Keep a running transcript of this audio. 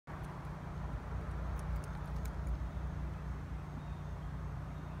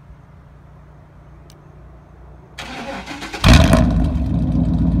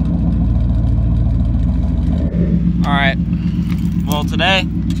So today,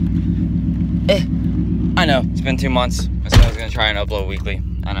 I know, it's been 2 months. I said I was gonna try and upload weekly,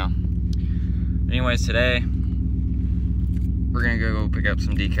 I know. Anyways, today, we're gonna go pick up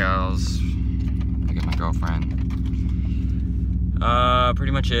some decals, pick up my girlfriend.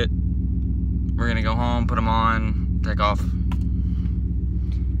 Pretty much it. We're gonna go home, put them on, take off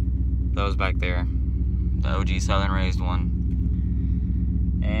those back there. The OG Southern Raised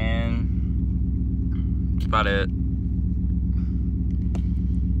one. And that's about it.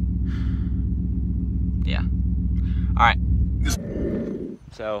 Yeah. Alright.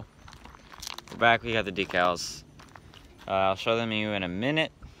 So, we're back. We got the decals. I'll show them to you in a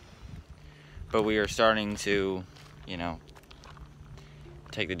minute. But we are starting to, you know,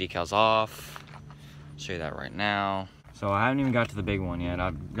 take the decals off. I'll show you that right now. So I haven't even got to the big one yet.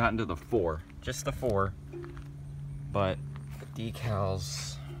 I've gotten to the 4. Just the 4. But the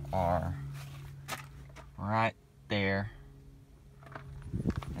decals are right there.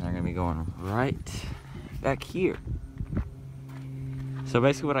 And they're gonna be going right back here. So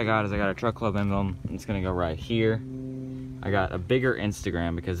basically what I got is I got a truck club emblem. It's gonna go right here. I got a bigger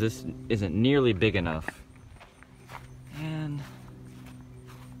Instagram because this isn't nearly big enough. And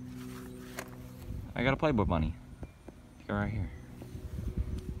I got a Playboy bunny. Go right here.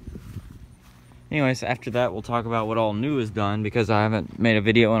 Anyways, after that we'll talk about what all new is done because I haven't made a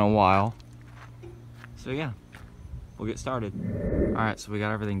video in a while. So yeah, we'll get started. Alright, so we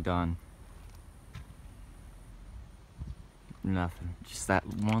got everything done. Nothing, just that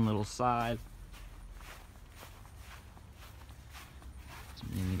one little side.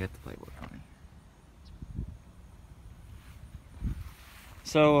 And then you got the Playboy pony.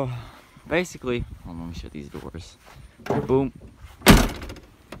 So, basically, hold on, let me shut these doors. Boom.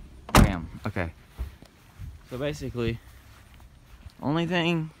 Bam, okay. So basically, only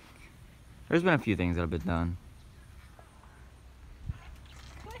thing, there's been a few things that have been done.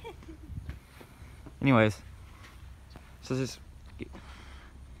 Anyways, so there's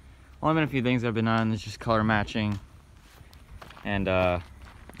only been a few things that have been done. There's just color matching and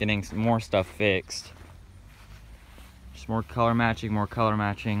getting some more stuff fixed. Just more color matching, more color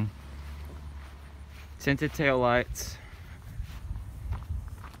matching. Tinted tail lights.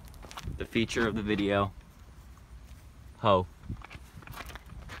 The feature of the video. Ho.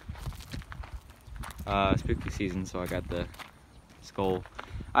 Spooky season, so I got the skull.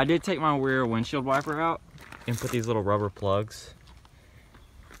 I did take my rear windshield wiper out and put these little rubber plugs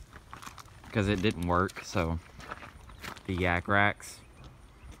because it didn't work. So the yak racks,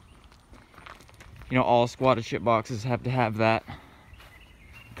 you know, all squatted shit boxes have to have that.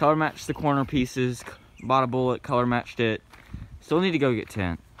 Color matched the corner pieces, bought a bullet, color matched it. Still need to go get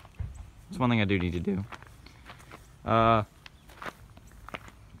tint. That's one thing I do need to do.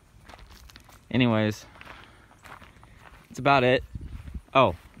 Anyways, that's about it.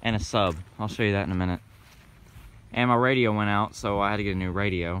 Oh, and a sub. I'll show you that in a minute. And my radio went out, so I had to get a new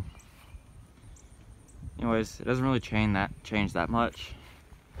radio. Anyways, it doesn't really change that much,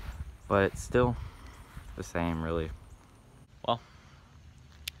 but it's still the same, really. Well,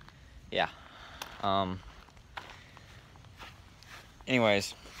 yeah.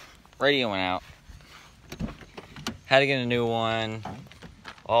 Anyways, radio went out. Had to get a new one.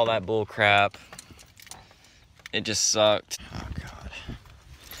 All that bull crap. It just sucked. Oh god.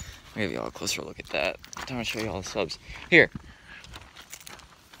 I'll give y'all a closer look at that. I'm gonna show you all the subs. Here.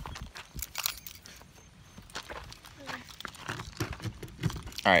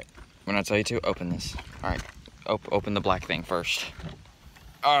 Alright. When I tell you to, open this. Alright. Open the black thing first.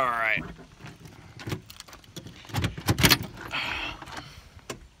 Alright.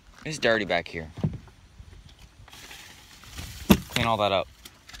 It's dirty back here. Clean all that up.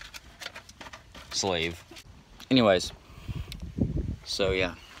 Slave. Anyways, so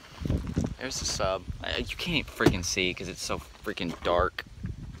yeah, there's the sub. You can't freaking see because it's so freaking dark.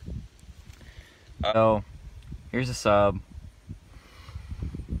 So here's the sub.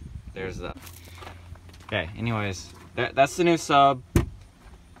 There's the. Okay. Anyways, that's the new sub.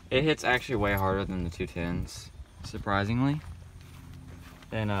 It hits actually way harder than the 210s, surprisingly.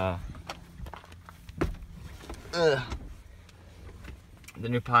 Then the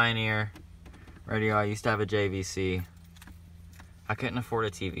new Pioneer radio. I used to have a JVC. I couldn't afford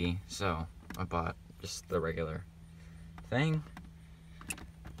a TV, so I bought just the regular thing.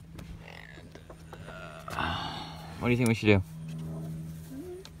 And what do you think we should do?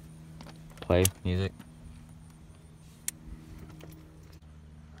 Play music.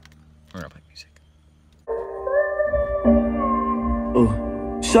 We're gonna play music. Oh,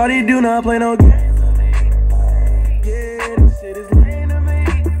 shawty do not play no games. Yeah, this shit is lame to me.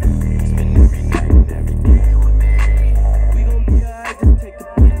 Spend every night and every day with me. We gon' be alright.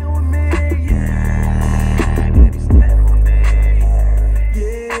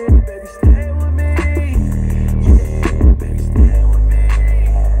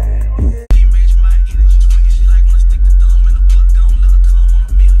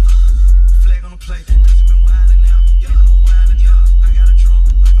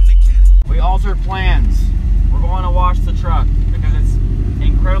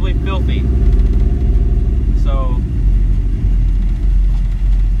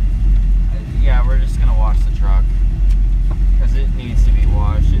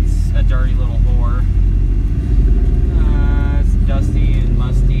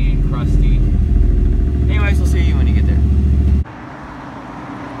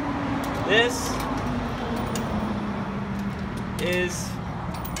 This is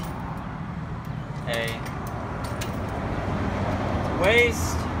a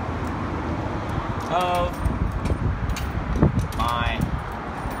waste of my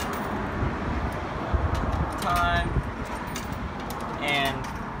time and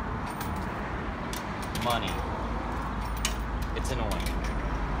money. It's annoying.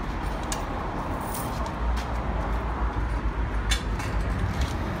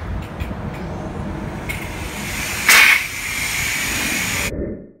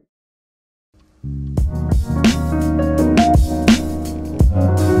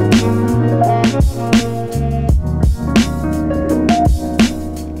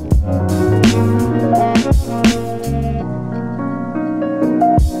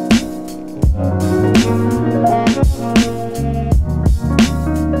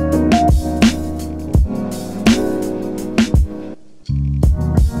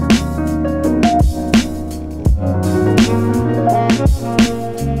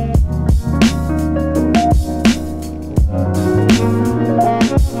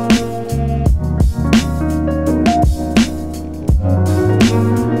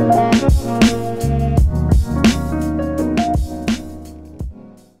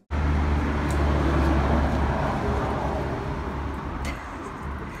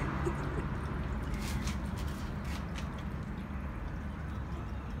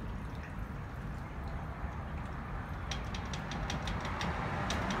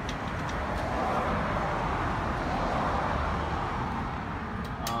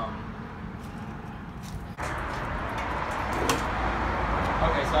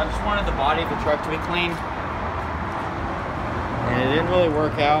 Okay, so I just wanted the body of the truck to be clean, and it didn't really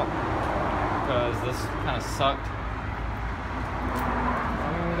work out because this kind of sucked.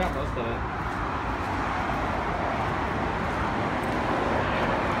 I mean, we got most of it.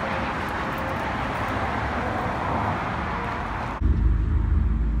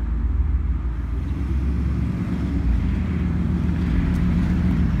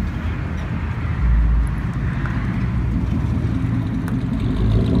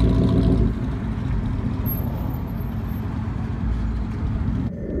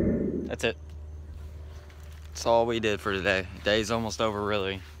 That's it. That's all we did for today. Day's almost over,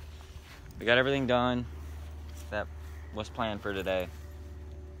 really. We got everything done that was planned for today.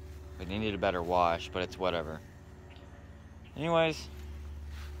 We needed a better wash, but it's whatever. Anyways,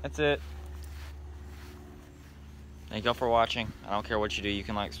 that's it. Thank y'all for watching. I don't care what you do. You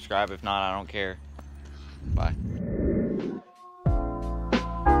can like, subscribe. If not, I don't care. Bye.